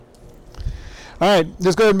All right,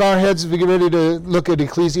 let's go ahead and bow our heads as we get ready to look at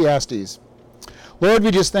Ecclesiastes. Lord, we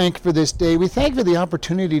just thank you for this day. We thank you for the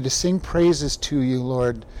opportunity to sing praises to you,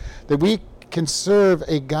 Lord, that we can serve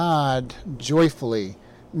a God joyfully,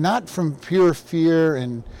 not from pure fear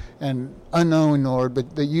and unknown, Lord,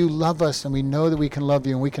 but that you love us and we know that we can love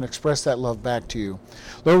you and we can express that love back to you.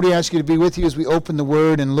 Lord, we ask you to be with you as we open the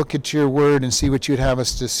Word and look at your Word and see what you'd have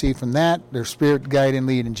us to see from that. Their Spirit guide and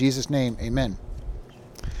lead. In Jesus' name, amen.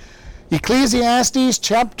 Ecclesiastes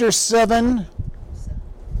chapter 7,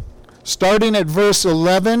 starting at verse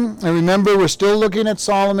 11. And remember, we're still looking at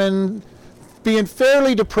Solomon being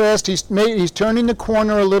fairly depressed. He's turning the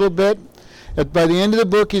corner a little bit. By the end of the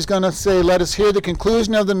book, he's going to say, let us hear the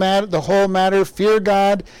conclusion of the whole matter. Fear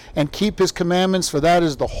God and keep his commandments, for that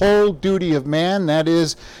is the whole duty of man. That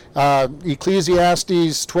is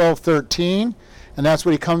Ecclesiastes 12:13. And that's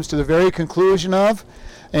what he comes to the very conclusion of.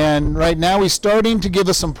 And right now he's starting to give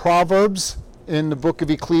us some proverbs in the book of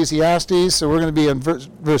Ecclesiastes. So we're going to be in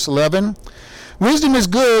verse 11. Wisdom is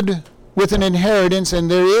good with an inheritance,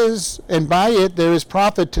 and by it there is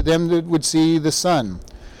profit to them that would see the sun.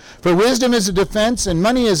 For wisdom is a defense, and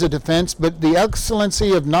money is a defense, but the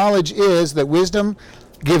excellency of knowledge is that wisdom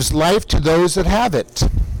gives life to those that have it.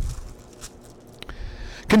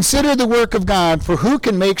 Consider the work of God, for who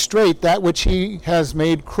can make straight that which he has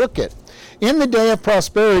made crooked? In the day of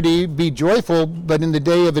prosperity be joyful, but in the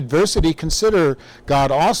day of adversity consider God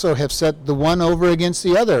also have set the one over against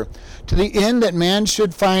the other, to the end that man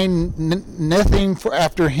should find nothing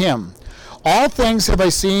after him. All things have I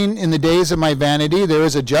seen in the days of my vanity. There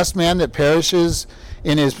is a just man that perishes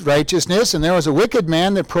in his righteousness, and there is a wicked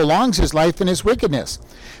man that prolongs his life in his wickedness.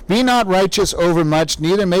 Be not righteous overmuch,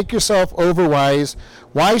 neither make yourself overwise.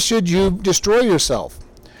 Why should you destroy yourself?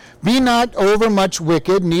 Be not overmuch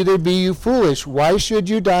wicked, neither be you foolish. Why should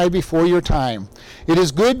you die before your time? It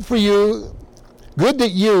is good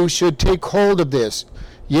that you should take hold of this.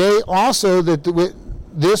 Yea, also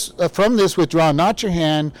that from this withdraw not your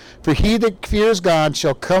hand, for he that fears God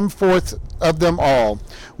shall come forth of them all.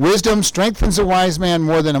 Wisdom strengthens a wise man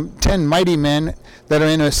more than 10 mighty men that are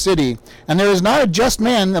in a city. And there is not a just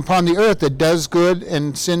man upon the earth that does good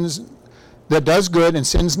and sins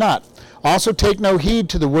not. Also take no heed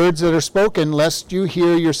to the words that are spoken, lest you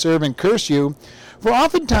hear your servant curse you. For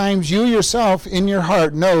oftentimes you yourself in your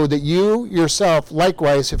heart know that you yourself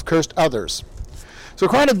likewise have cursed others. So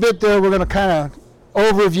quite a bit there. We're going to kind of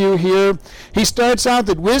overview here. He starts out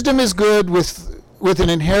that wisdom is good with an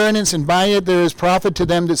inheritance, and by it there is profit to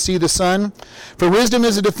them that see the sun. For wisdom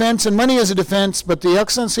is a defense, and money is a defense, but the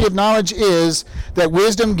excellency of knowledge is that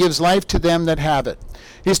wisdom gives life to them that have it.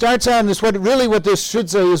 He starts out, and what this should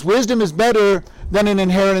say is wisdom is better than an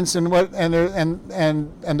inheritance and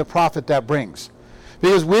the profit that brings.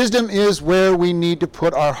 Because wisdom is where we need to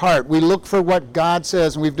put our heart. We look for what God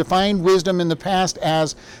says, and we've defined wisdom in the past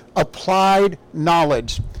as applied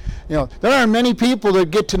knowledge. There are many people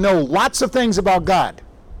that get to know lots of things about God.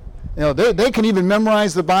 They can even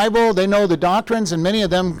memorize the Bible, they know the doctrines, and many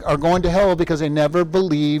of them are going to hell because they never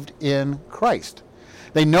believed in Christ.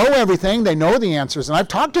 They know everything, they know the answers, and I've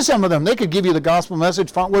talked to some of them. They could give you the gospel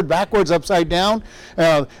message frontward, backwards, upside down.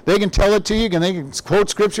 They can tell it to you, and they can quote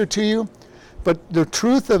scripture to you. But the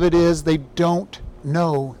truth of it is they don't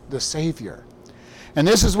know the Savior. And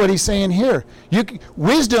this is what he's saying here.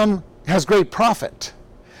 Wisdom has great profit,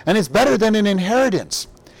 and it's better than an inheritance.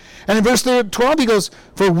 And in verse 12 he goes,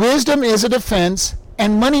 for wisdom is a defense,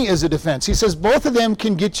 and money is a defense. He says both of them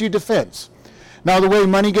can get you defense. Now the way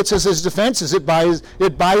money gets us as defense is it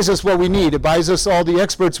buys us what we need. It buys us all the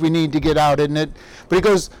experts we need to get out in it. But he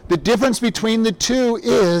goes, the difference between the two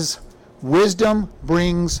is wisdom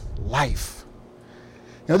brings life.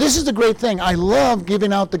 This is the great thing. I love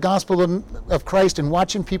giving out the gospel of Christ and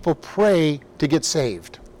watching people pray to get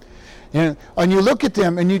saved. And you look at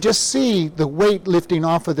them and you just see the weight lifting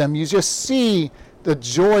off of them. You just see the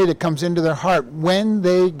joy that comes into their heart when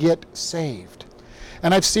they get saved.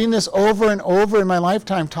 And I've seen this over and over in my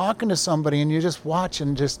lifetime talking to somebody, and you just watch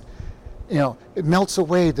and just, it melts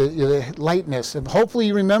away, the lightness. And hopefully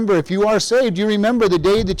you remember, if you are saved, you remember the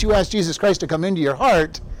day that you asked Jesus Christ to come into your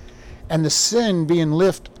heart, and the sin being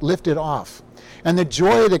lifted off, and the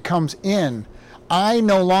joy that comes in. I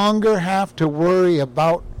no longer have to worry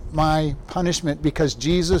about my punishment because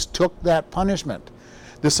Jesus took that punishment.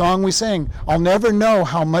 The song we sing, I'll never know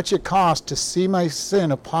how much it cost to see my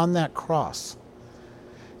sin upon that cross.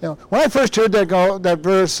 When I first heard that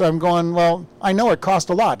verse, I'm going, well, I know it cost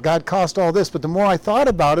a lot. God cost all this. But the more I thought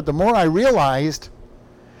about it, the more I realized,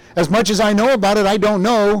 as much as I know about it, I don't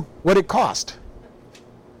know what it cost.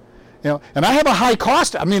 And I have a high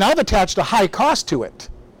cost. I've attached a high cost to it.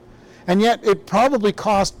 And yet it probably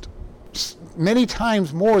cost many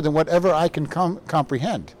times more than whatever I can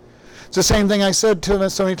comprehend. It's the same thing I said to them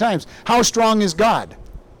so many times. How strong is God?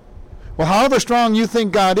 Well, however strong you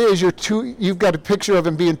think God is, you've got a picture of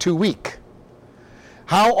him being too weak.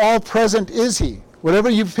 How all-present is he? Whatever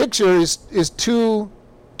you picture is too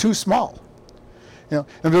small. And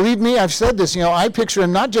believe me, I've said this, I picture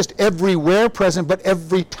him not just everywhere present, but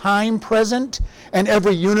every time present, and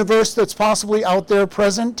every universe that's possibly out there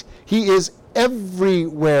present. He is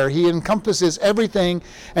everywhere. He encompasses everything,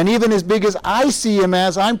 and even as big as I see him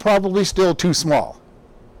as, I'm probably still too small.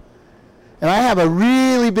 And I have a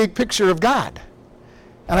really big picture of God,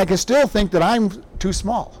 and I can still think that I'm too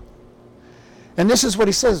small. And this is what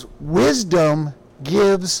he says, wisdom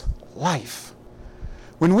gives life.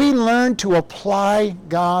 When we learn to apply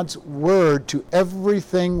God's word to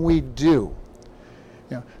everything we do,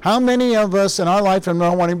 how many of us in our life, and I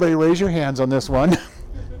don't want anybody to raise your hands on this one,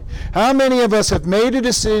 how many of us have made a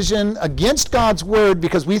decision against God's word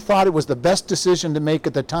because we thought it was the best decision to make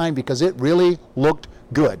at the time because it really looked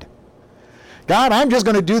good? God, I'm just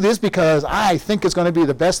going to do this because I think it's going to be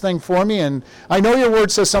the best thing for me, and I know your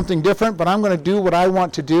word says something different, but I'm going to do what I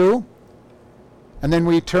want to do. And then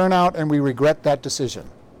we turn out and we regret that decision.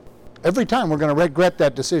 Every time we're going to regret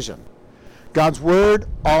that decision. God's word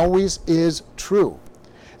always is true.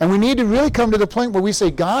 And we need to really come to the point where we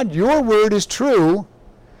say, God, your word is true,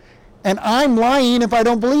 and I'm lying if I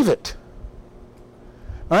don't believe it.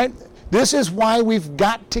 All right? This is why we've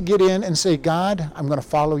got to get in and say, God, I'm going to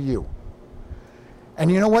follow you.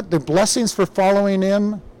 And you know what? The blessings for following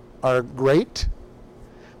him are great.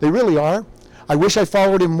 They really are. I wish I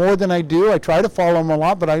followed him more than I do. I try to follow him a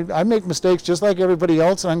lot, but I make mistakes just like everybody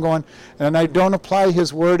else, and I don't apply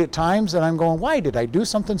his word at times, and I'm going, why did I do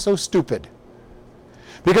something so stupid?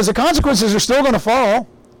 Because the consequences are still going to fall.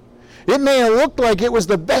 It may have looked like it was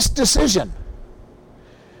the best decision.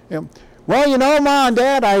 Well, Mom and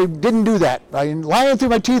Dad, I didn't do that. I'm lying through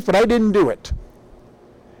my teeth, but I didn't do it.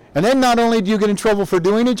 And then not only do you get in trouble for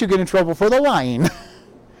doing it, you get in trouble for the lying.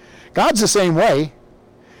 God's the same way.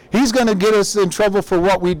 He's going to get us in trouble for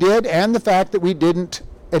what we did and the fact that we didn't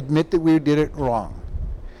admit that we did it wrong.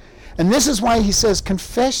 And this is why he says,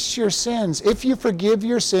 confess your sins. If you forgive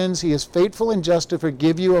your sins, he is faithful and just to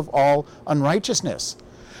forgive you of all unrighteousness.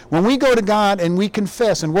 When we go to God and we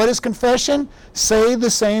confess, and what is confession? Say the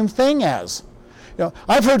same thing as.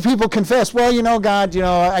 I've heard people confess, well, God,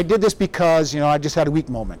 I did this because, I just had a weak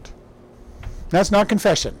moment. That's not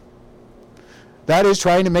confession. That is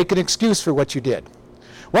trying to make an excuse for what you did.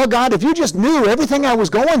 Well, God, if you just knew everything I was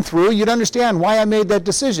going through, you'd understand why I made that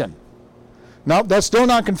decision. No, that's still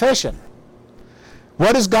not confession.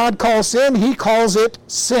 What does God call sin? He calls it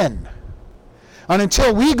sin. And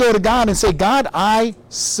until we go to God and say, God, I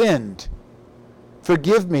sinned.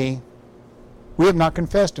 Forgive me. We have not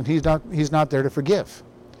confessed, and he's not there to forgive.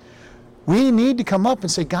 We need to come up and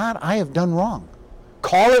say, God, I have done wrong.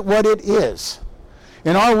 Call it what it is.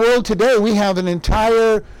 In our world today, we have an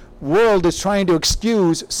entire world that's trying to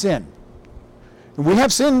excuse sin. And we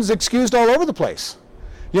have sins excused all over the place.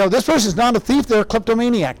 This person's not a thief, they're a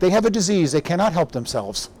kleptomaniac. They have a disease, they cannot help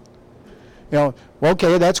themselves.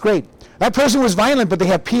 Okay, that's great. That person was violent, but they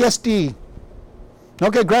have PSD.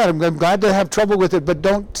 Okay, great. I'm glad to have trouble with it, but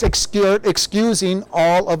don't excusing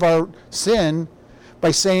all of our sin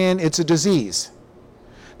by saying it's a disease.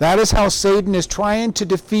 That is how Satan is trying to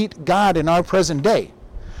defeat God in our present day.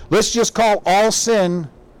 Let's just call all sin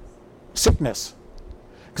sickness.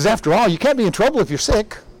 Because after all, you can't be in trouble if you're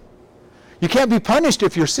sick. You can't be punished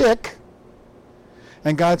if you're sick.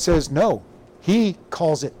 And God says, no, he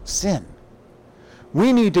calls it sin.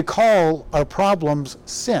 We need to call our problems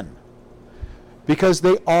sin. Because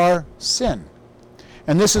they are sin.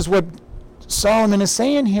 And this is what Solomon is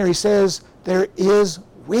saying here. He says, there is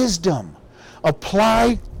wisdom.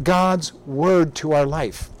 Apply God's word to our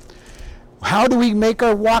life. How do we make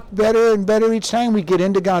our walk better and better each time? We get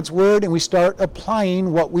into God's word and we start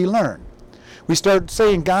applying what we learn. We start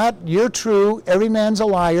saying, God, you're true. Every man's a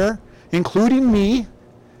liar, including me.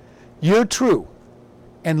 You're true.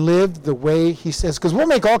 And live the way he says. Because we'll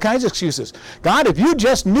make all kinds of excuses. God, if you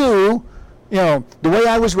just knew the way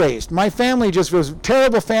I was raised. My family just was a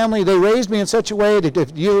terrible family. They raised me in such a way that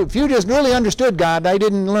if you just really understood God, I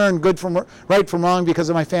didn't learn right from wrong because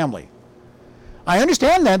of my family. I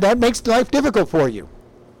understand that. That makes life difficult for you.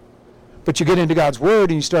 But you get into God's word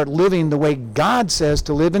and you start living the way God says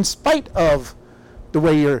to live in spite of the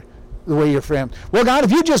way you're framed. Well, God,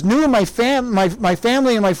 if you just knew my family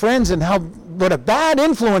and my friends and what a bad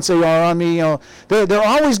influence they are on me, they're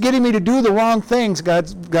always getting me to do the wrong things.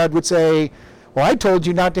 God would say, well, I told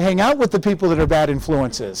you not to hang out with the people that are bad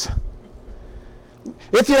influences.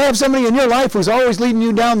 If you have somebody in your life who's always leading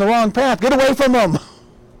you down the wrong path, get away from them.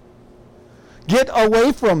 Get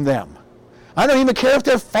away from them. I don't even care if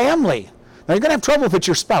they're family. Now, you're going to have trouble if it's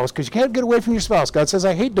your spouse, because you can't get away from your spouse. God says,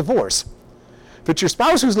 I hate divorce. If it's your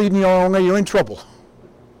spouse who's leading you the wrong way, you're in trouble.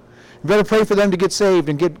 You better pray for them to get saved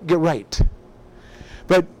and get right.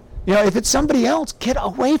 But, if it's somebody else, get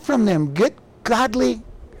away from them. Get godly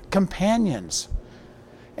companions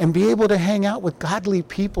and be able to hang out with godly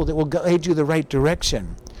people that will guide you the right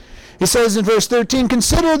direction. He says in verse 13,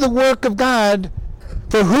 consider the work of God,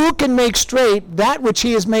 for who can make straight that which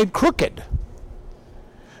he has made crooked?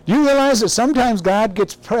 Do you realize that sometimes God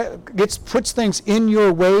puts things in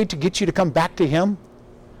your way to get you to come back to him?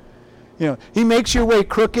 He makes your way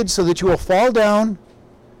crooked so that you will fall down,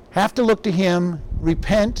 have to look to him,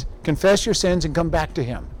 repent, confess your sins, and come back to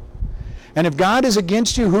him. And if God is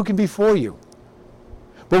against you, who can be for you?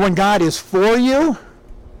 But when God is for you,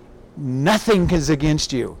 nothing is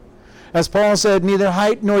against you. As Paul said, neither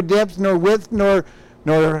height nor depth nor width nor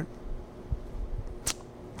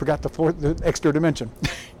forgot the extra dimension.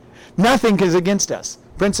 Nothing is against us.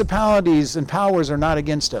 Principalities and powers are not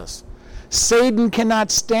against us. Satan cannot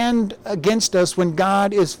stand against us when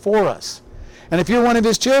God is for us. And if you're one of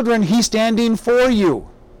his children, he's standing for you.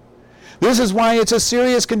 This is why it's a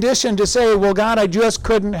serious condition to say, well, God, I just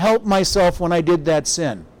couldn't help myself when I did that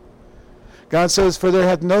sin. God says, for there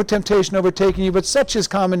hath no temptation overtaken you, but such is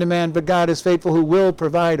common to man, but God is faithful, who will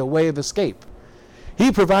provide a way of escape.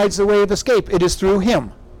 He provides the way of escape. It is through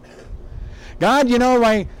him. God,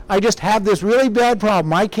 I just have this really bad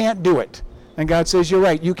problem. I can't do it. And God says, you're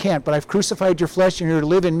right, you can't, but I've crucified your flesh, and you're to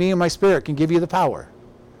live in me, and my spirit can give you the power.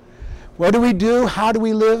 What do we do? How do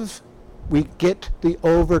we live? We get the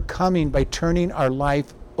overcoming by turning our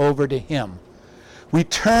life over to him. We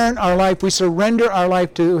turn our life, we surrender our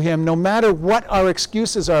life to him, no matter what our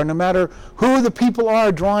excuses are, no matter who the people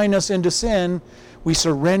are drawing us into sin, we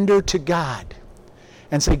surrender to God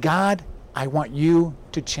and say, God, I want you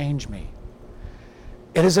to change me.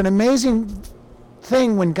 It is an amazing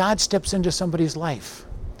thing when God steps into somebody's life.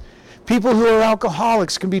 People who are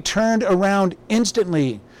alcoholics can be turned around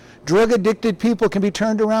instantly. Drug-addicted people can be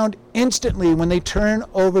turned around instantly when they turn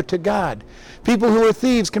over to God. People who are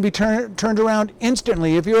thieves can be turned around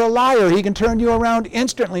instantly. If you're a liar, he can turn you around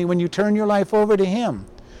instantly when you turn your life over to him.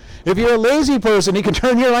 If you're a lazy person, he can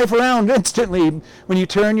turn your life around instantly when you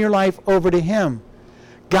turn your life over to him.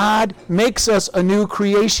 God makes us a new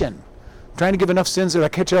creation. I'm trying to give enough sins that I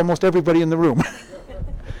catch almost everybody in the room.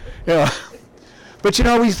 But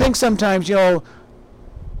we think sometimes, God,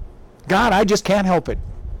 I just can't help it.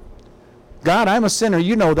 God, I'm a sinner,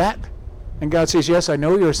 you know that. And God says, yes, I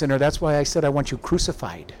know you're a sinner. That's why I said I want you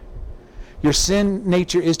crucified. Your sin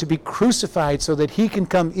nature is to be crucified so that he can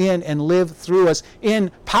come in and live through us in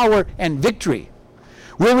power and victory.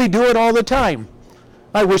 Will we do it all the time?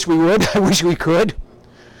 I wish we would. I wish we could.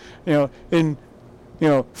 In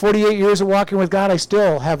 48 years of walking with God, I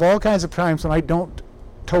still have all kinds of times when I don't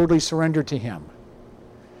totally surrender to him.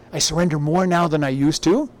 I surrender more now than I used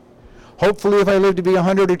to. Hopefully, if I live to be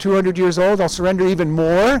 100 or 200 years old, I'll surrender even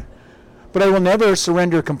more. But I will never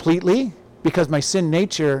surrender completely because my sin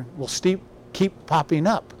nature will keep popping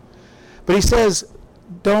up. But he says,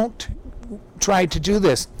 don't try to do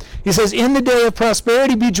this. He says, in the day of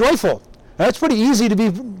prosperity, be joyful. That's pretty easy to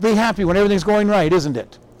be happy when everything's going right, isn't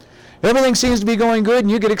it? Everything seems to be going good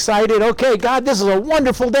and you get excited. Okay, God, this is a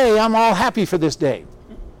wonderful day. I'm all happy for this day.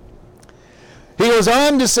 He goes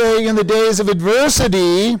on to say, in the days of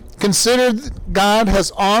adversity, consider God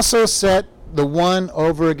has also set the one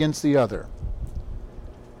over against the other.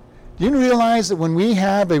 Do you realize that when we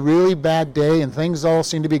have a really bad day and things all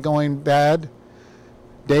seem to be going bad,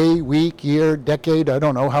 day, week, year, decade, I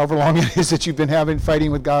don't know, however long it is that you've been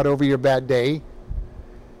fighting with God over your bad day,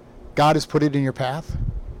 God has put it in your path?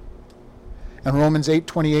 And Romans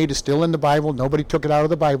 8:28 is still in the Bible. Nobody took it out of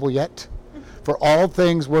the Bible yet. For all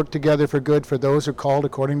things work together for good for those who are called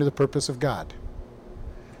according to the purpose of God.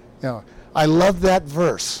 I love that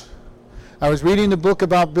verse. I was reading the book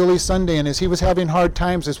about Billy Sunday, and as he was having hard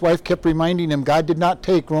times, his wife kept reminding him God did not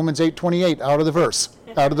take Romans 8:28 out of the verse,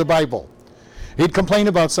 out of the Bible. He'd complain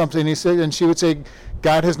about something, and she would say,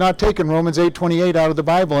 God has not taken Romans 8:28 out of the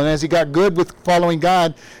Bible. And as he got good with following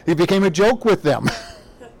God, it became a joke with them.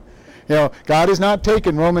 God has not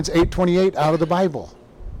taken Romans 8:28 out of the Bible.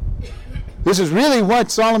 This is really what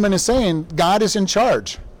Solomon is saying. God is in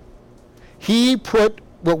charge. He put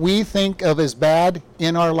what we think of as bad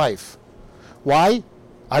in our life. Why?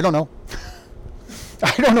 I don't know.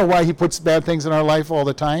 I don't know why he puts bad things in our life all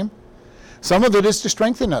the time. Some of it is to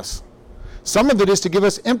strengthen us. Some of it is to give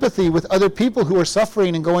us empathy with other people who are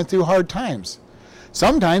suffering and going through hard times.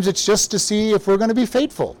 Sometimes it's just to see if we're going to be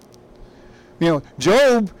faithful.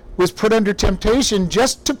 Job was put under temptation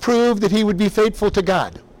just to prove that he would be faithful to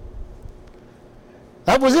God.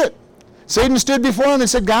 That was it. Satan stood before him and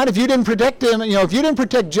said, God, if you didn't protect him, if you didn't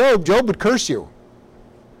protect Job, Job would curse you.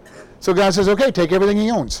 So God says, okay, take everything he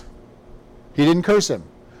owns. He didn't curse him.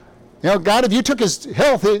 God, if you took his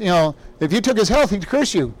health, if you took his health, he'd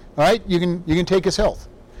curse you. All right, you can take his health.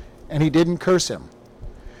 And he didn't curse him.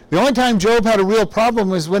 The only time Job had a real problem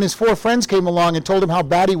was when his 4 friends came along and told him how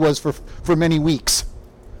bad he was for many weeks.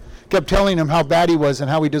 Kept telling him how bad he was and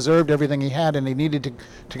how he deserved everything he had and he needed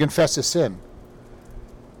to confess his sin.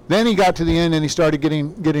 Then he got to the end and he started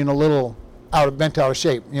getting a little bent out of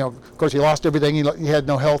shape. Of course, he lost everything. He had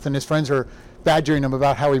no health, and his friends were badgering him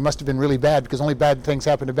about how he must have been really bad because only bad things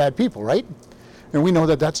happen to bad people, right? And we know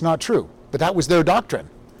that that's not true. But that was their doctrine.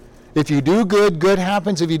 If you do good, good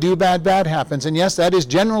happens. If you do bad, bad happens. And yes, that is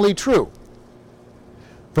generally true.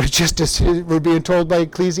 But just as we're being told by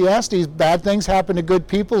Ecclesiastes, bad things happen to good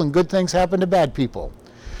people and good things happen to bad people.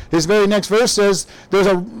 His very next verse says, there's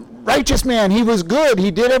a righteous man. He was good.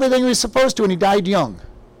 He did everything he was supposed to, and he died young.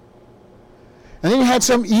 And then you had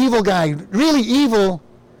some evil guy, really evil,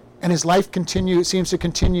 and his life seems to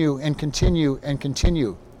continue and continue and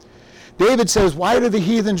continue. David says, why do the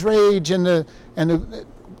heathens rage and the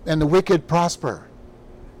wicked prosper?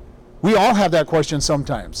 We all have that question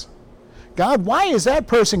sometimes. God, why is that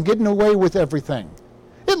person getting away with everything?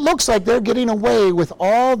 It looks like they're getting away with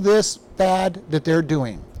all this bad that they're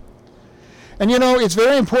doing. And it's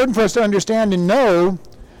very important for us to understand and know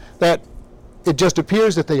that it just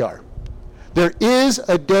appears that they are. There is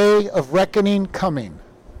a day of reckoning coming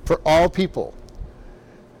for all people.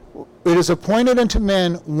 It is appointed unto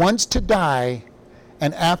men once to die,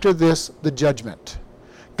 and after this the judgment.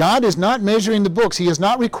 God is not measuring the books. He has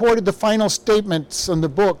not recorded the final statements on the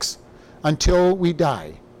books until we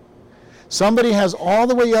die. Somebody has all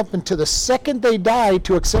the way up until the second they die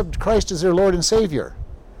to accept Christ as their Lord and Savior.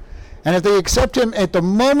 And if they accept him at the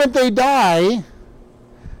moment they die,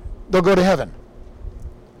 they'll go to heaven.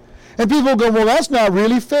 And people go, well, that's not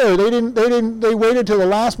really fair. They waited till the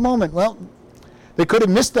last moment. Well, they could have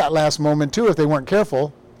missed that last moment too if they weren't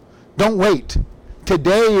careful. Don't wait.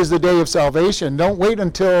 Today is the day of salvation. Don't wait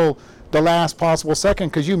until the last possible second,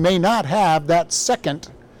 because you may not have that second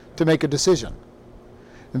to make a decision.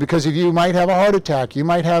 And because you might have a heart attack, you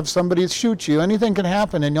might have somebody shoot you, anything can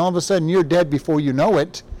happen, and all of a sudden you're dead before you know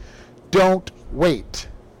it. Don't wait.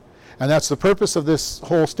 And that's the purpose of this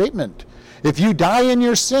whole statement. If you die in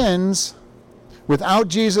your sins without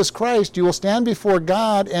Jesus Christ, you will stand before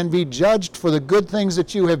God and be judged for the good things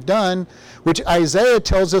that you have done, which Isaiah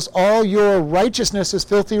tells us all your righteousness is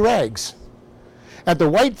filthy rags. At the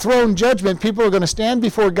white throne judgment, people are going to stand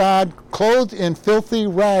before God clothed in filthy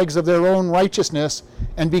rags of their own righteousness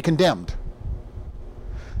and be condemned.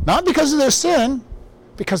 Not because of their sin,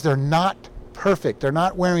 because they're not perfect. They're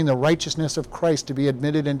not wearing the righteousness of Christ to be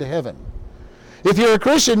admitted into heaven. If you're a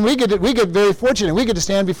Christian, we get very fortunate. We get to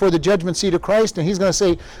stand before the judgment seat of Christ, and he's going to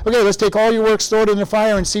say, okay, let's take all your works, throw it in the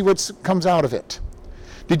fire, and see what comes out of it.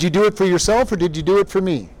 Did you do it for yourself, or did you do it for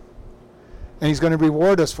me? And he's going to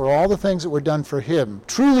reward us for all the things that were done for him,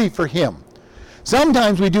 truly for him.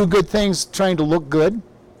 Sometimes we do good things trying to look good.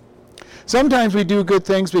 Sometimes we do good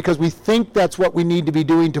things because we think that's what we need to be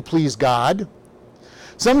doing to please God.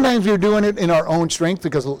 Sometimes we're doing it in our own strength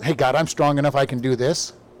because, hey, God, I'm strong enough, I can do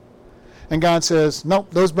this. And God says, nope,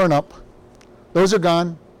 those burn up. Those are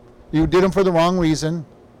gone. You did them for the wrong reason.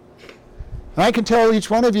 And I can tell each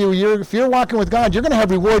one of you, if you're walking with God, you're going to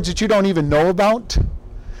have rewards that you don't even know about.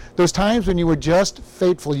 Those times when you were just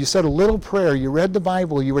faithful, you said a little prayer, you read the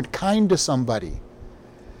Bible, you were kind to somebody.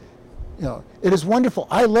 It is wonderful.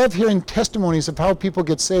 I love hearing testimonies of how people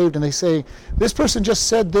get saved, and they say, this person just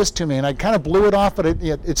said this to me, and I kind of blew it off, but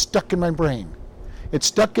it stuck in my brain. It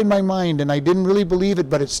stuck in my mind, and I didn't really believe it,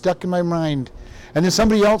 but it stuck in my mind. And then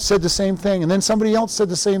somebody else said the same thing, and then somebody else said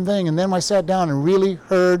the same thing, and then I sat down and really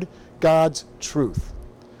heard God's truth.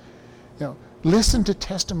 Listen to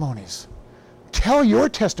testimonies. Tell your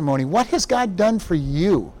testimony. What has God done for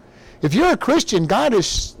you? If you're a Christian, God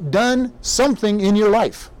has done something in your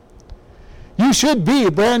life. You should be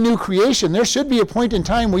a brand new creation. There should be a point in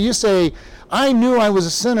time where you say, I knew I was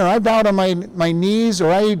a sinner. I bowed on my knees,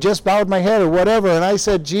 or I just bowed my head, or whatever, and I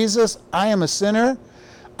said, Jesus, I am a sinner.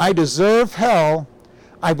 I deserve hell.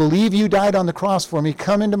 I believe you died on the cross for me.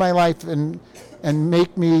 Come into my life and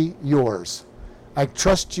make me yours. I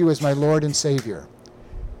trust you as my Lord and Savior.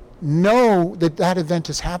 Know that event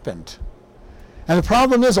has happened. And the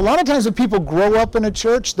problem is, a lot of times when people grow up in a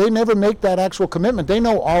church, they never make that actual commitment. They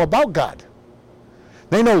know all about God.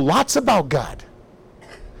 They know lots about God.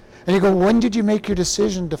 And you go, when did you make your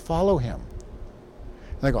decision to follow him?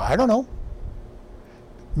 And I go, I don't know.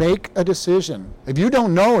 Make a decision. If you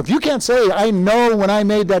don't know, if you can't say, I know when I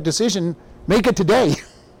made that decision, make it today.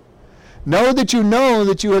 Know that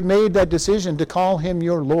you have made that decision to call him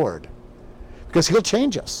your Lord. Because he'll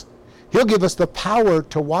change us. He'll give us the power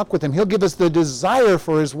to walk with him. He'll give us the desire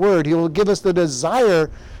for his word. He will give us the desire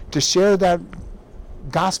to share that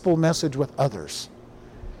gospel message with others.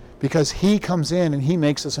 Because he comes in and he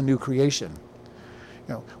makes us a new creation.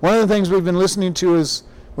 One of the things we've been listening to is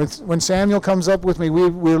when Samuel comes up with me,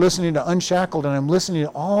 we're listening to Unshackled, and I'm listening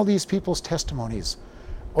to all these people's testimonies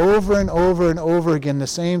over and over and over again, the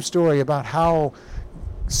same story about how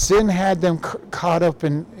sin had them caught up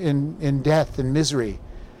in death and misery.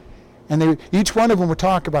 And each one of them would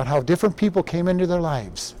talk about how different people came into their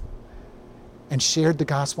lives and shared the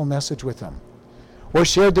gospel message with them, or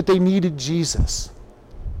shared that they needed Jesus.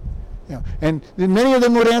 And many of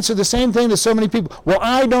them would answer the same thing to so many people. Well,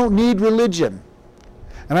 I don't need religion.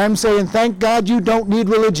 And I'm saying, thank God you don't need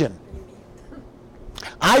religion.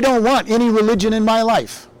 I don't want any religion in my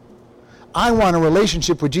life. I want a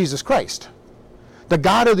relationship with Jesus Christ, the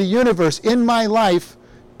God of the universe in my life,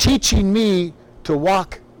 teaching me to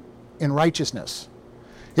walk in righteousness.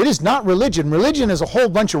 It is not religion. Religion is a whole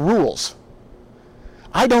bunch of rules.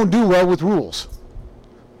 I don't do well with rules.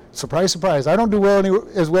 Surprise, surprise. I don't do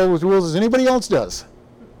as well with rules as anybody else does.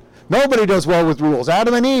 Nobody does well with rules.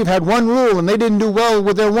 Adam and Eve had one rule, and they didn't do well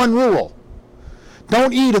with their one rule.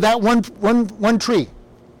 Don't eat of that one tree.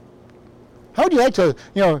 How would you like to,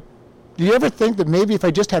 do you ever think that maybe if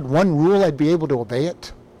I just had one rule, I'd be able to obey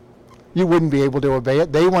it? You wouldn't be able to obey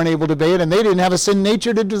it. They weren't able to obey it, and they didn't have a sin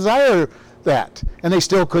nature to desire that, and they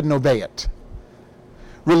still couldn't obey it.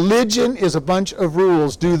 Religion is a bunch of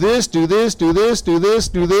rules. Do this, do this, do this, do this,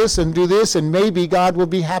 do this, and do this, and maybe God will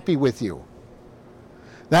be happy with you.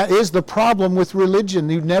 That is the problem with religion.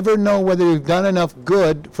 You never know whether you've done enough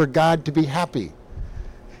good for God to be happy.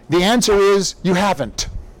 The answer is you haven't.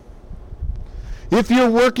 If you're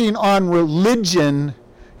working on religion,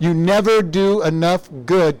 you never do enough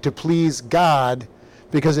good to please God,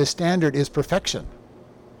 because his standard is perfection.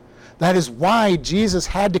 That is why Jesus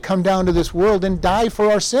had to come down to this world and die for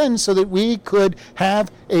our sins, so that we could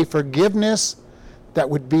have a forgiveness that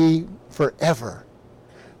would be forever.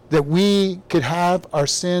 That we could have our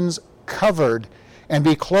sins covered and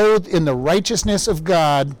be clothed in the righteousness of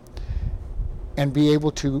God and be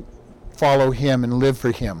able to follow him and live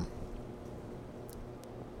for him.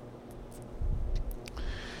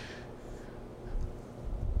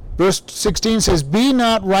 Verse 16 says, Be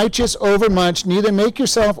not righteous overmuch, neither make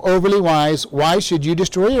yourself overly wise. Why should you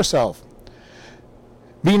destroy yourself?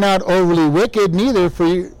 Be not overly wicked, neither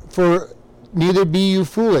be you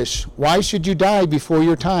foolish. Why should you die before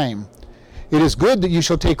your time? It is good that you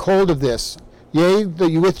shall take hold of this. Yea,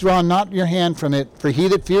 that you withdraw not your hand from it, for he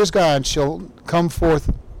that fears God shall come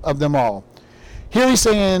forth of them all. Here he's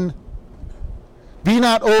saying, be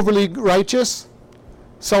not overly righteous,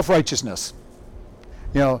 self-righteousness.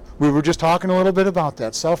 We were just talking a little bit about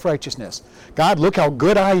that, self-righteousness. God, look how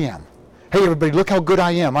good I am. Hey, everybody, look how good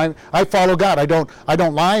I am. I follow God. I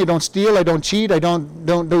don't lie. I don't steal. I don't cheat. I don't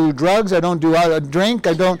do drugs. I don't do drink.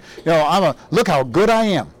 I don't. Look how good I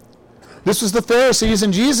am. This was the Pharisees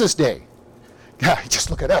in Jesus' day. God, just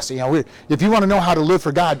look at us. If you want to know how to live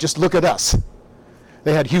for God, just look at us.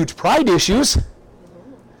 They had huge pride issues.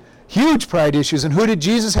 Huge pride issues. And who did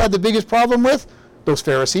Jesus have the biggest problem with? Those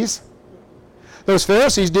Pharisees. Those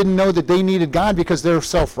Pharisees didn't know that they needed God because their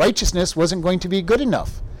self-righteousness wasn't going to be good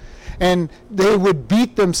enough. And they would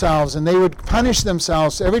beat themselves and they would punish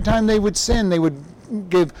themselves. Every time they would sin, they would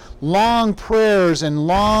give long prayers and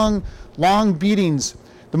long beatings.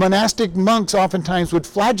 The monastic monks oftentimes would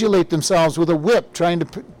flagellate themselves with a whip, trying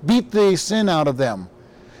to beat the sin out of them,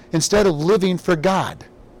 instead of living for God.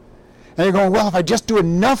 And they're going, well, if I just do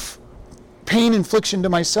enough pain infliction to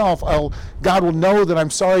myself, God will know that I'm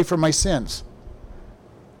sorry for my sins.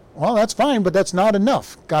 Well, that's fine, but that's not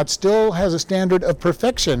enough. God still has a standard of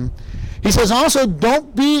perfection. He says also,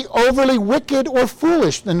 don't be overly wicked or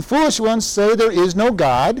foolish. And foolish ones say there is no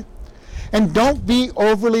God. And don't be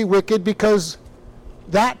overly wicked, because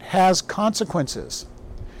that has consequences.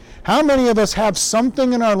 How many of us have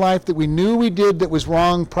something in our life that we knew we did that was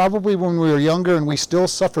wrong, probably when we were younger, and we still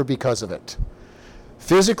suffer because of it?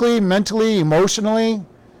 Physically, mentally, emotionally.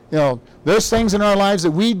 There's things in our lives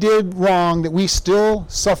that we did wrong that we still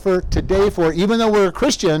suffer today for. Even though we're a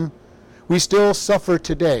Christian, we still suffer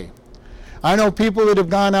today. I know people that have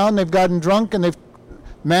gone out and they've gotten drunk and they've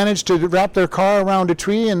managed to wrap their car around a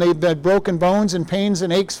tree, and they've had broken bones and pains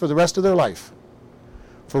and aches for the rest of their life.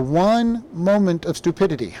 For one moment of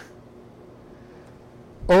stupidity.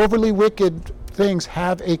 overly wicked things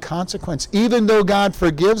have a consequence. Even though God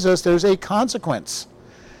forgives us, there's a consequence.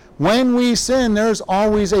 When we sin, there's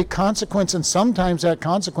always a consequence, and sometimes that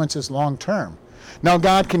consequence is long term. Now,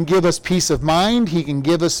 God can give us peace of mind. He can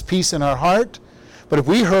give us peace in our heart. But if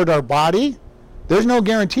we hurt our body, there's no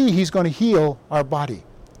guarantee He's going to heal our body.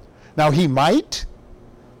 Now, He might,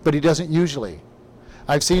 but He doesn't usually.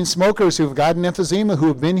 I've seen smokers who've gotten emphysema who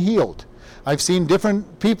have been healed. I've seen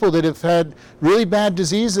different people that have had really bad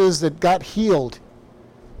diseases that got healed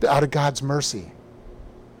out of God's mercy.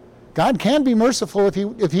 God can be merciful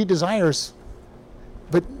if He desires,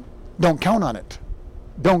 but don't count on it.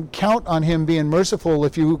 Don't count on Him being merciful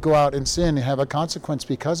if you go out and sin and have a consequence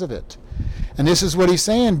because of it. And this is what He's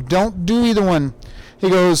saying. Don't do either one. He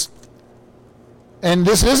goes, and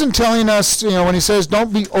this isn't telling us, when He says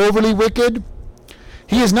don't be overly wicked,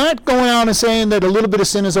 He is not going out and saying that a little bit of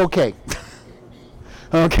sin is okay.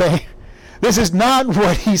 Okay? This is not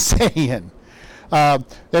what He's saying.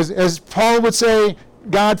 As Paul would say,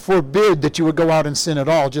 God forbid that you would go out and sin at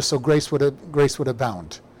all, just so grace would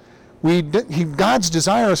abound. God's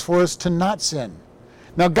desire is for us to not sin.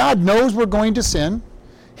 Now, God knows we're going to sin.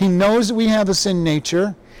 He knows that we have a sin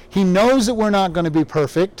nature. He knows that we're not going to be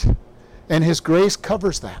perfect, and His grace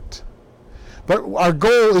covers that. But our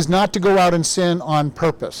goal is not to go out and sin on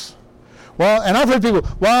purpose. Well, and I've heard people,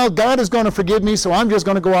 well, God is going to forgive me, so I'm just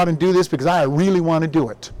going to go out and do this because I really want to do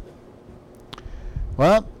it.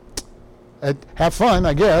 Well, have fun,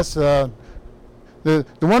 I guess. The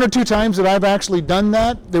one or two times that I've actually done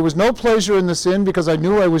that, there was no pleasure in the sin because I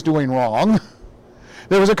knew I was doing wrong.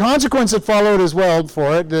 There was a consequence that followed as well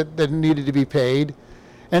for it that needed to be paid.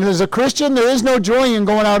 And as a Christian, there is no joy in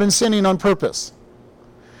going out and sinning on purpose.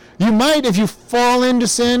 You might, if you fall into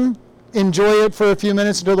sin, enjoy it for a few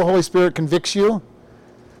minutes until the Holy Spirit convicts you.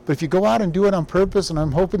 But if you go out and do it on purpose, and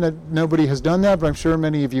I'm hoping that nobody has done that, but I'm sure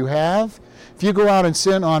many of you have, if you go out and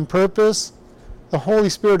sin on purpose, the Holy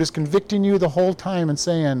Spirit is convicting you the whole time and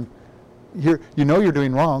saying, you know you're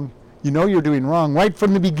doing wrong. You know you're doing wrong right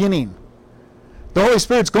from the beginning. The Holy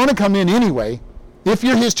Spirit's going to come in anyway. If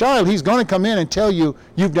you're His child, He's going to come in and tell you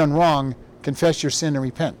you've done wrong, confess your sin and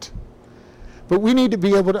repent. But we need to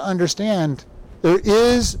be able to understand there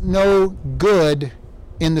is no good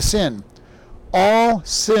in the sin. All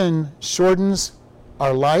sin shortens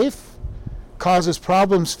our life, causes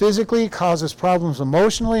problems physically, causes problems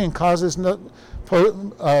emotionally, and causes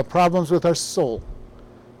problems with our soul.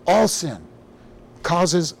 All sin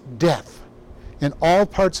causes death in all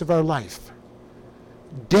parts of our life.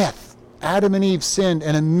 Death. Adam and Eve sinned,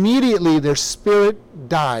 and immediately their spirit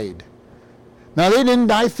died. Now, they didn't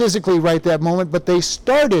die physically right that moment, but they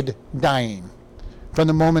started dying from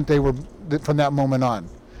that moment on.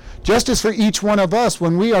 Just as for each one of us,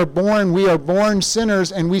 when we are born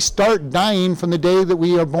sinners, and we start dying from the day that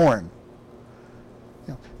we are born.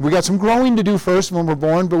 We got some growing to do first when we're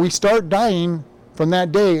born, but we start dying from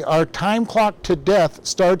that day. Our time clock to death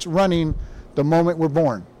starts running the moment we're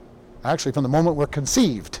born. Actually, from the moment we're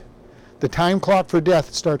conceived. The time clock for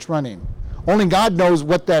death starts running. Only God knows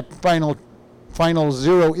what that final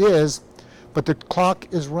zero is, but the clock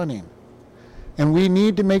is running. And we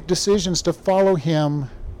need to make decisions to follow Him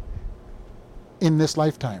in this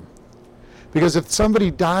lifetime. Because if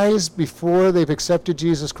somebody dies before they've accepted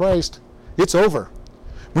Jesus Christ, it's over.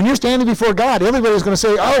 When you're standing before God, everybody's going to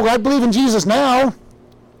say, oh, I believe in Jesus now.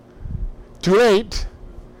 Too late.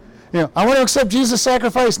 I want to accept Jesus'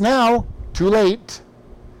 sacrifice now. Too late.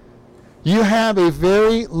 You have a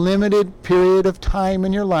very limited period of time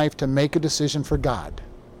in your life to make a decision for God.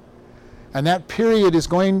 And that period is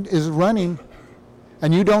running,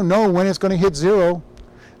 and you don't know when it's going to hit zero.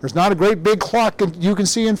 There's not a great big clock you can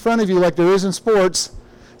see in front of you like there is in sports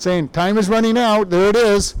saying, time is running out, there it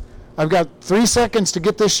is. I've got 3 seconds to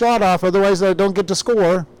get this shot off, otherwise I don't get to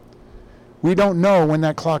score. We don't know when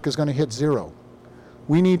that clock is going to hit zero.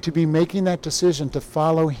 We need to be making that decision to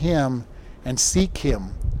follow Him and seek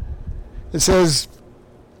Him. It says,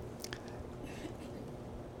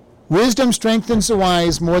 wisdom strengthens the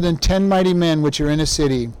wise more than 10 mighty men which are in a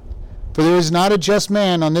city. For there is not a just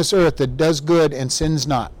man on this earth that does good and sins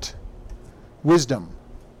not. Wisdom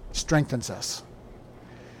strengthens us.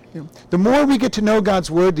 The more we get to know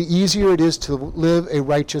God's Word, the easier it is to live a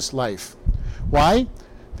righteous life. Why?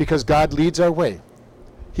 Because God leads our way.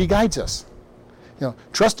 He guides us.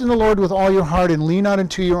 Trust in the Lord with all your heart and lean not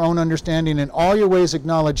into your own understanding. In all your ways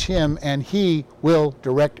acknowledge Him, and He will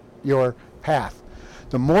direct your path.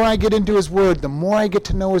 The more I get into His Word, the more I get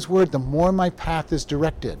to know His Word, the more my path is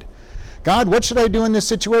directed. God, what should I do in this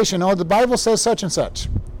situation? Oh, the Bible says such and such.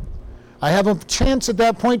 I have a chance at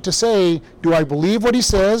that point to say, do I believe what He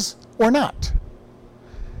says or not?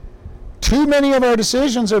 too many of our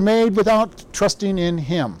decisions are made without trusting in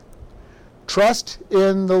Him. Trust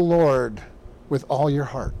in the Lord with all your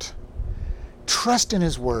heart. Trust in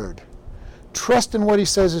His Word. Trust in what He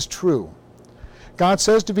says is true. God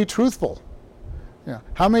says to be truthful.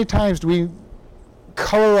 How many times do we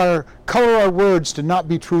color our words to not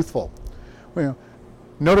be truthful?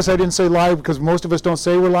 Notice I didn't say lie because most of us don't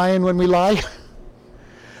say we're lying when we lie.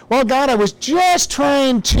 Well, God, I was just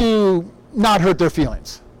trying to not hurt their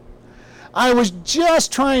feelings. I was just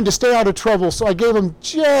trying to stay out of trouble, so I gave them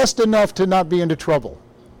just enough to not be into trouble.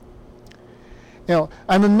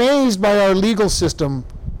 I'm amazed by our legal system.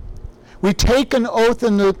 We take an oath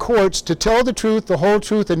in the courts to tell the truth, the whole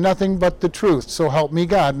truth, and nothing but the truth. So help me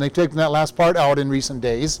God. And they've taken that last part out in recent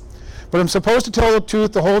days. But I'm supposed to tell the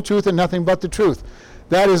truth, the whole truth, and nothing but the truth.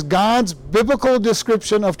 That is God's biblical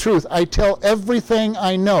description of truth. I tell everything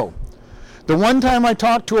I know. The one time I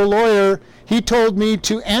talked to a lawyer, he told me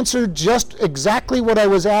to answer just exactly what I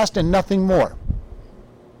was asked and nothing more.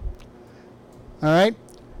 All right?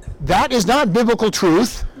 That is not biblical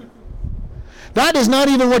truth. That is not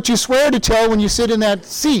even what you swear to tell when you sit in that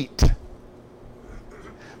seat.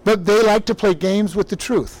 But they like to play games with the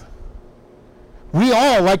truth. We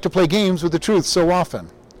all like to play games with the truth so often.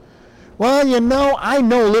 Well, I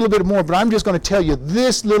know a little bit more, but I'm just going to tell you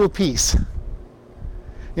this little piece.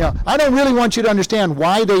 I don't really want you to understand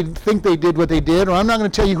why they think they did what they did, or I'm not going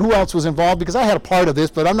to tell you who else was involved because I had a part of this,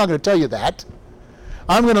 but I'm not going to tell you that.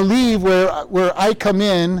 I'm going to leave where I come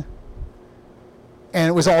in and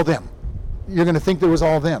it was all them. You're going to think there was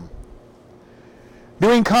all them.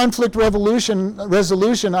 During conflict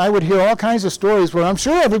resolution, I would hear all kinds of stories where I'm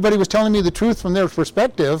sure everybody was telling me the truth from their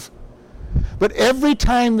perspective, but every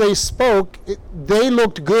time they spoke, they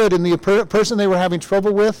looked good and the person they were having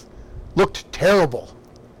trouble with looked terrible.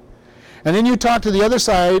 And then you talk to the other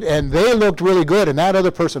side and they looked really good and that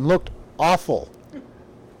other person looked awful.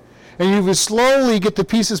 And you would slowly get the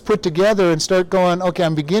pieces put together and start going, okay,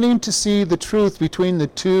 I'm beginning to see the truth between the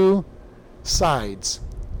two sides.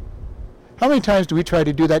 How many times do we try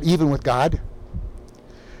to do that even with God?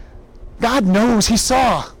 God knows, He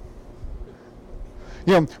saw.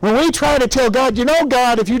 When we try to tell God,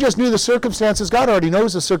 God, if you just knew the circumstances, God already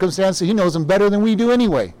knows the circumstances. He knows them better than we do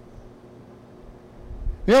anyway.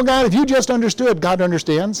 God, if you just understood, God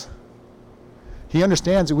understands. He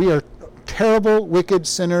understands that we are terrible, wicked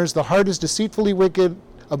sinners. The heart is deceitfully wicked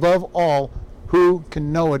above all. Who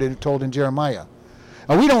can know it? It told in Jeremiah.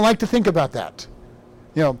 And we don't like to think about that.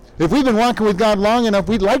 If we've been walking with God long enough,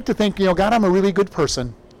 we'd like to think, God, I'm a really good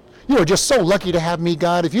person. You are just so lucky to have me,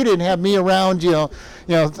 God. If you didn't have me around,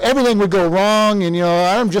 everything would go wrong, and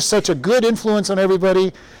I'm just such a good influence on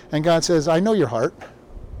everybody. And God says, I know your heart.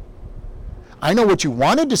 I know what you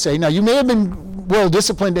wanted to say. Now, you may have been well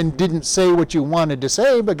disciplined and didn't say what you wanted to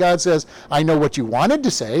say, but God says, I know what you wanted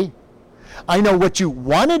to say. I know what you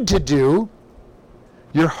wanted to do.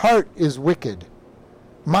 Your heart is wicked.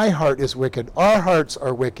 My heart is wicked. Our hearts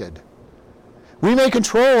are wicked. We may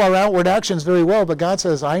control our outward actions very well, but God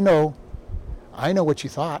says, I know what you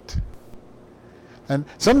thought. And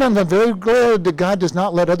sometimes I'm very glad that God does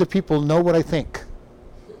not let other people know what I think.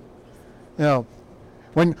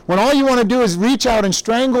 When all you want to do is reach out and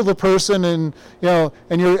strangle the person, and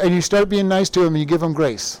you start being nice to them and you give them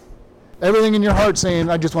grace. Everything in your heart saying,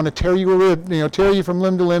 I just want to tear you from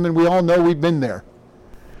limb to limb, and we all know we've been there.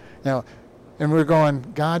 And we're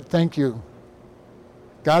going, God, thank you.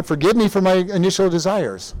 God, forgive me for my initial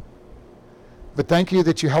desires. But thank you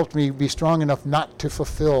that you helped me be strong enough not to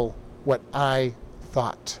fulfill what I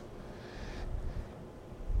thought.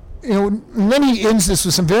 And then he ends this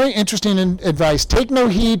with some very interesting advice. Take no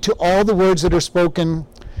heed to all the words that are spoken,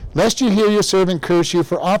 lest you hear your servant curse you,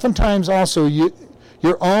 for oftentimes also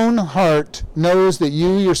your own heart knows that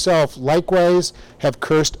you yourself likewise have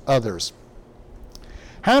cursed others.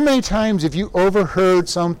 How many times have you overheard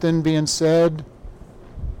something being said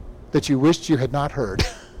that you wished you had not heard?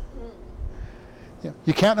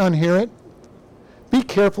 You can't unhear it. Be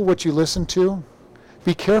careful what you listen to.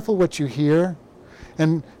 Be careful what you hear.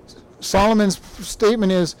 And Solomon's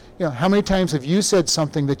statement is, how many times have you said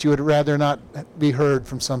something that you would rather not be heard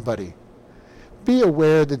from somebody? Be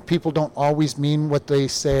aware that people don't always mean what they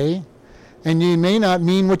say, and you may not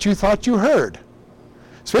mean what you thought you heard.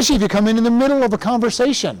 Especially if you come in the middle of a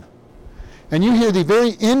conversation and you hear the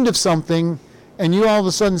very end of something and you all of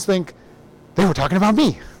a sudden think, they were talking about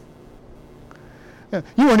me.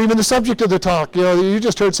 You weren't even the subject of the talk. You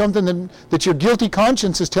just heard something that your guilty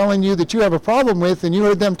conscience is telling you that you have a problem with, and you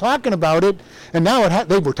heard them talking about it, and now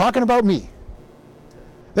they were talking about me.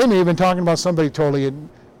 They may have been talking about somebody totally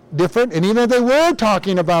different, and even if they were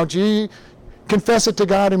talking about you, confess it to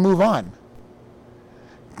God and move on.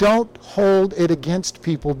 don't hold it against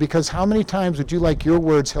people, because how many times would you like your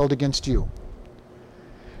words held against you?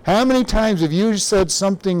 How many times have you said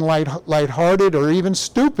something lighthearted or even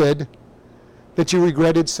stupid that you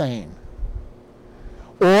regretted saying?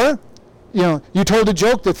 Or, you told a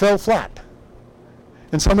joke that fell flat,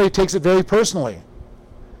 and somebody takes it very personally.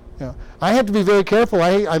 I have to be very careful.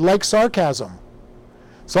 I like sarcasm.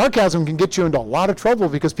 Sarcasm can get you into a lot of trouble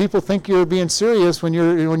because people think you're being serious when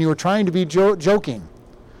you were trying to be joking.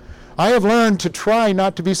 I have learned to try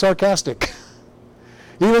not to be sarcastic.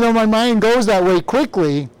 Even though my mind goes that way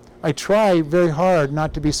quickly, I try very hard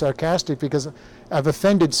not to be sarcastic because I've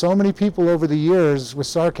offended so many people over the years with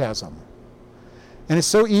sarcasm. And it's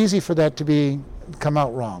so easy for that to come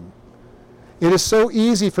out wrong. It is so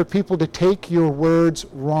easy for people to take your words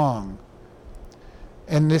wrong.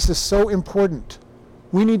 And this is so important.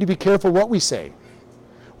 We need to be careful what we say.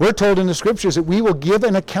 We're told in the scriptures that we will give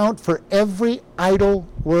an account for every idle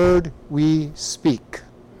word we speak.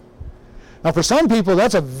 Now, for some people,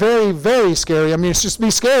 that's a very, very scary. It's just be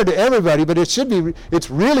scared to everybody, but it's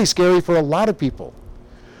really scary for a lot of people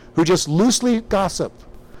who just loosely gossip,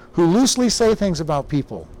 who loosely say things about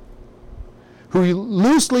people, who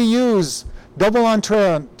loosely use double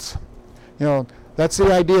entendre. That's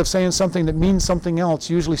the idea of saying something that means something else,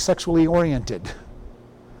 usually sexually oriented.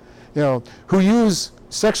 Who use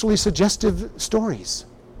sexually suggestive stories.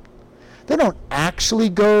 They don't actually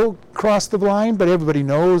go cross the line, but everybody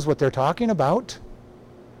knows what they're talking about.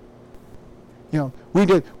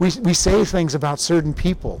 We say things about certain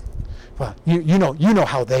people. Well, you know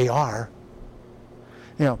how they are.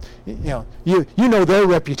 You know their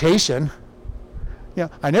reputation.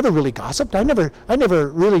 I never really gossiped. I never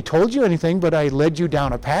really told you anything, but I led you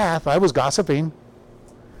down a path. I was gossiping.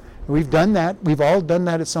 We've done that. We've all done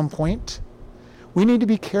that at some point. We need to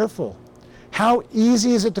be careful. How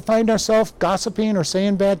easy is it to find ourselves gossiping or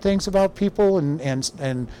saying bad things about people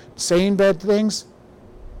and saying bad things?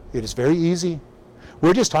 It is very easy.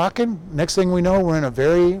 We're just talking. Next thing we know, we're in a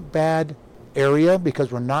very bad area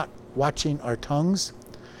because we're not watching our tongues.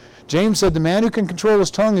 James said the man who can control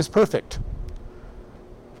his tongue is perfect.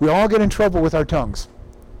 We all get in trouble with our tongues.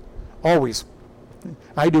 Always.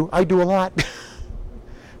 I do a lot.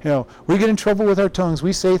 We get in trouble with our tongues.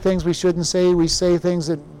 We say things we shouldn't say. We say things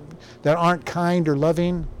that aren't kind or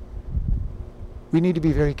loving. We need to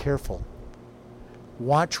be very careful.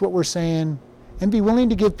 Watch what we're saying and be willing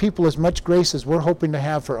to give people as much grace as we're hoping to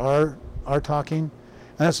have for our talking.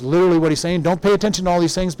 And that's literally what he's saying. Don't pay attention to all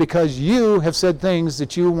these things because you have said things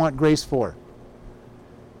that you want grace for.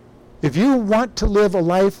 If you want to live a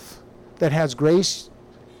life that has grace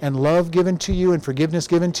and love given to you and forgiveness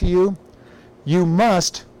given to you, you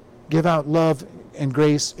must give out love and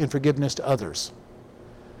grace and forgiveness to others.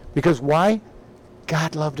 Because why?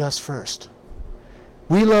 God loved us first.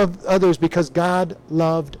 We love others because God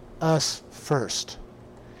loved us first.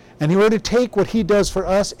 And we're to take what he does for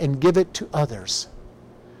us and give it to others.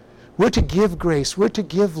 We're to give grace. We're to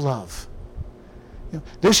give love.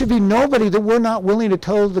 There should be nobody that we're not willing to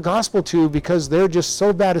tell the gospel to because they're just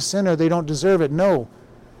so bad a sinner they don't deserve it. No.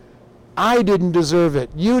 I didn't deserve it.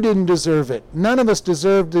 You didn't deserve it. None of us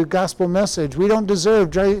deserved the gospel message. We don't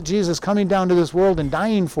deserve Jesus coming down to this world and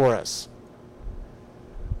dying for us.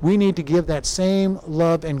 We need to give that same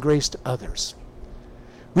love and grace to others.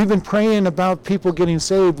 We've been praying about people getting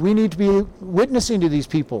saved. We need to be witnessing to these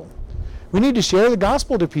people. We need to share the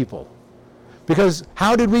gospel to people. Because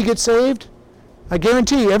how did we get saved? I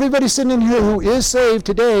guarantee you, everybody sitting in here who is saved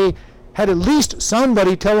today had at least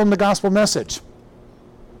somebody tell them the gospel message.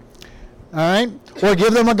 All right? Or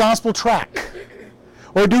give them a gospel tract.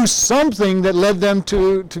 Or do something that led them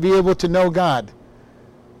to be able to know God.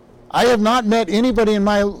 I have not met anybody in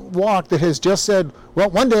my walk that has just said, well,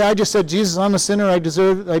 one day I just said, Jesus, I'm a sinner. I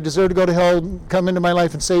deserve to go to hell. Come into my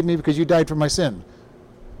life and save me because you died for my sin.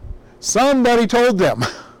 Somebody told them.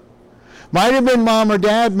 Might have been mom or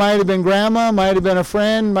dad, might have been grandma, might have been a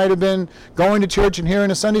friend, might have been going to church and hearing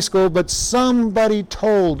a Sunday school, but somebody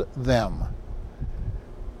told them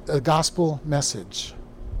a gospel message.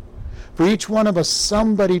 For each one of us,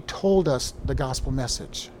 somebody told us the gospel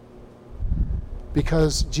message.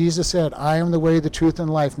 Because Jesus said, I am the way, the truth, and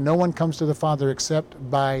life. No one comes to the Father except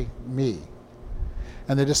by me.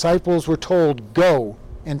 And the disciples were told, go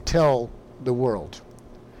and tell the world.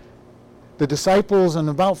 The disciples and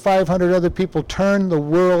about 500 other people turned the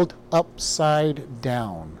world upside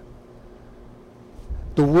down.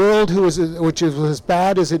 The world, which is as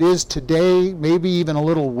bad as it is today, maybe even a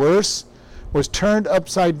little worse, was turned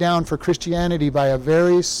upside down for Christianity by a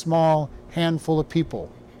very small handful of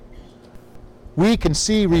people. we can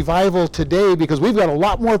see revival today because we've got a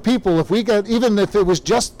lot more people. Even if it was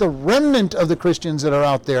just the remnant of the Christians that are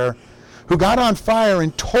out there who got on fire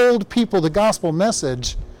and told people the gospel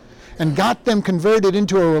message and got them converted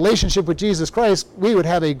into a relationship with Jesus Christ, we would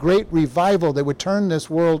have a great revival that would turn this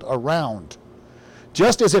world around.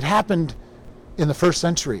 Just as it happened in the first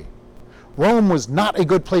century. Rome was not a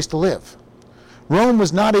good place to live. Rome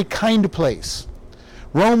was not a kind place.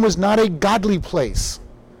 Rome was not a godly place.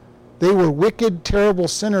 They were wicked, terrible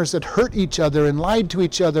sinners that hurt each other and lied to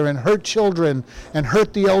each other and hurt children and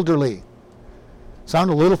hurt the elderly. Sound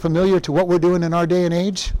a little familiar to what we're doing in our day and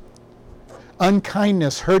age?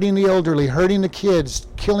 Unkindness, hurting the elderly, hurting the kids,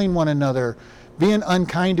 killing one another, being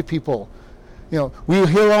unkind to people. We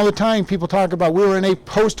hear all the time people talk about we're in a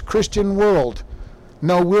post-Christian world.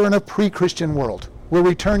 No, we're in a pre-Christian world. We're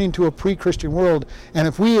returning to a pre-Christian world. And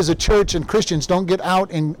if we as a church and Christians don't get out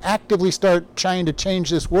and actively start trying to change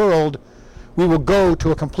this world, we will go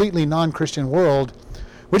to a completely non-Christian world,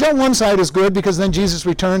 which on one side is good because then Jesus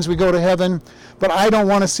returns, we go to heaven. But I don't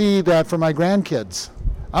want to see that for my grandkids.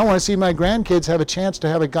 I want to see my grandkids have a chance to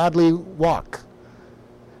have a godly walk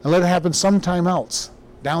and let it happen sometime else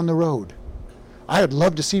down the road. I would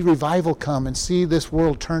love to see revival come and see this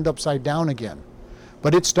world turned upside down again.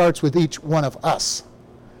 But it starts with each one of us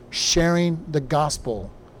sharing the gospel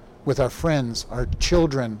with our friends, our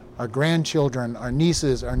children, our grandchildren, our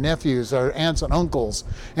nieces, our nephews, our aunts and uncles,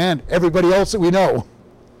 and everybody else that we know.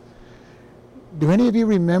 Do any of you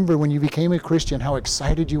remember when you became a Christian how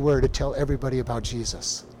excited you were to tell everybody about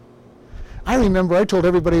Jesus? I remember I told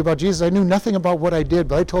everybody about Jesus. I knew nothing about what I did,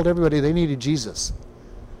 but I told everybody they needed Jesus.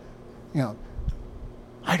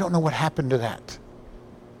 I don't know what happened to that.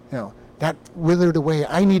 That withered away.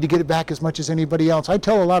 I need to get it back as much as anybody else. I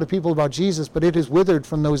tell a lot of people about Jesus, but it has withered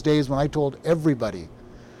from those days when I told everybody.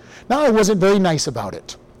 Now, I wasn't very nice about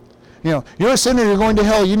it. You're a sinner, you're going to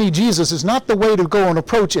hell, you need Jesus is not the way to go and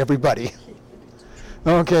approach everybody.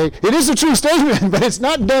 Okay, it is a true statement, but it's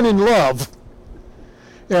not done in love.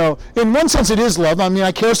 In one sense it is love. I mean,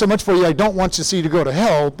 I care so much for you, I don't want you to see you go to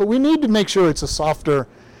hell, but we need to make sure it's a softer,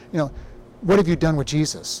 what have you done with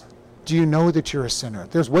Jesus? Do you know that you're a sinner?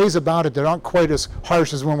 There's ways about it that aren't quite as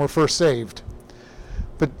harsh as when we're first saved.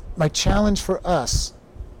 But my challenge for us,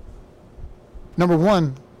 number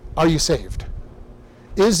one, are you saved?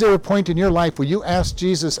 Is there a point in your life where you ask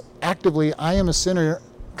Jesus actively, I am a sinner,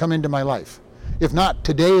 come into my life? If not,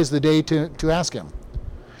 today is the day to ask him.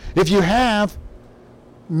 If you have,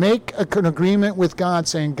 make an agreement with God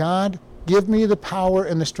saying, God, give me the power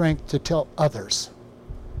and the strength to tell others.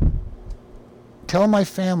 Tell my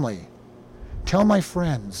family. Tell my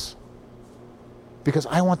friends. Because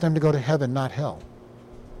I want them to go to heaven, not hell.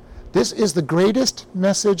 This is the greatest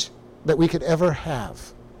message that we could ever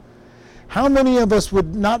have. How many of us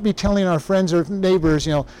would not be telling our friends or neighbors,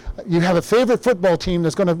 you have a favorite football team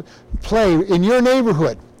that's going to play in your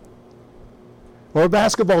neighborhood, or a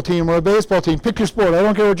basketball team or a baseball team, pick your sport, I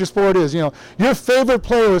don't care what your sport is, your favorite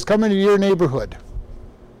player is coming to your neighborhood.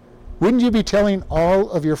 Wouldn't you be telling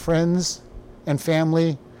all of your friends and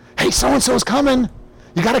family, hey, so-and-so's coming,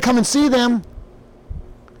 you got to come and see them?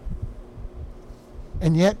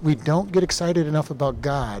 And yet we don't get excited enough about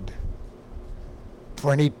God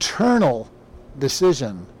for an eternal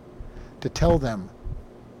decision to tell them,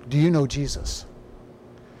 do you know Jesus?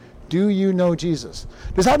 Do you know Jesus?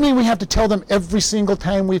 Does that mean we have to tell them every single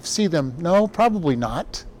time we see them? No, probably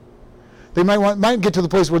not. They might get to the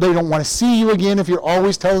place where they don't want to see you again if you're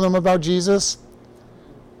always telling them about Jesus.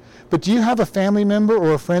 But do you have a family member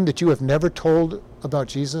or a friend that you have never told about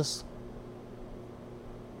Jesus?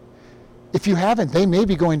 If you haven't, they may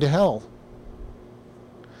be going to hell.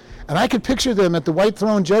 And I could picture them at the white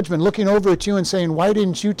throne judgment looking over at you and saying, why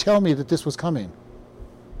didn't you tell me that this was coming?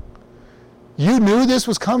 You knew this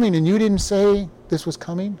was coming and you didn't say this was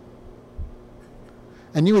coming?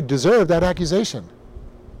 And you would deserve that accusation.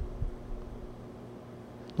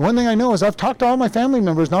 The one thing I know is I've talked to all my family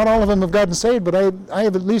members. Not all of them have gotten saved, but I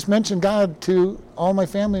have at least mentioned God to all my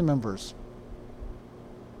family members.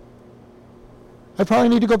 I probably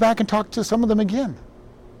need to go back and talk to some of them again,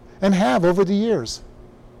 and have over the years.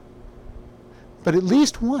 But at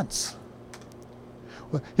least once.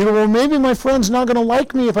 Well, maybe my friend's not going to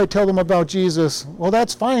like me if I tell them about Jesus. Well,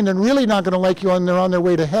 that's fine. They're really not going to like you when they're on their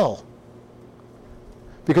way to hell,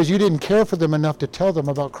 because you didn't care for them enough to tell them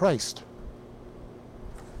about Christ.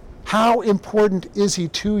 How important is he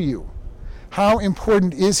to you? How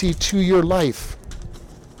important is he to your life?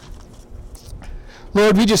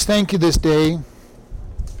 Lord, we just thank you this day.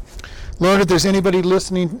 Lord, if there's anybody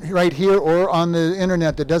listening right here or on the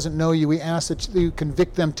internet that doesn't know you, we ask that you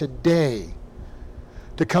convict them today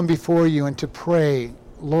to come before you and to pray,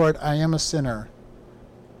 Lord, I am a sinner.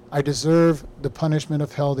 I deserve the punishment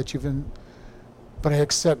of hell that but I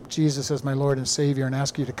accept Jesus as my Lord and Savior and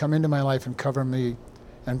ask you to come into my life and cover me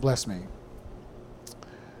and bless me.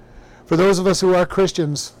 For those of us who are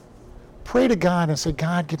Christians, pray to God and say,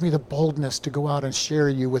 God, give me the boldness to go out and share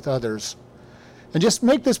you with others. And just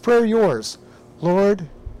make this prayer yours. Lord,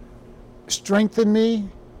 strengthen me,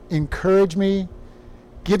 encourage me,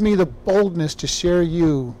 give me the boldness to share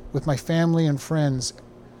you with my family and friends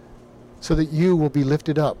so that you will be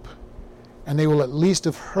lifted up and they will at least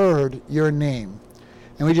have heard your name.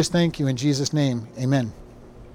 And we just thank you in Jesus' name. Amen.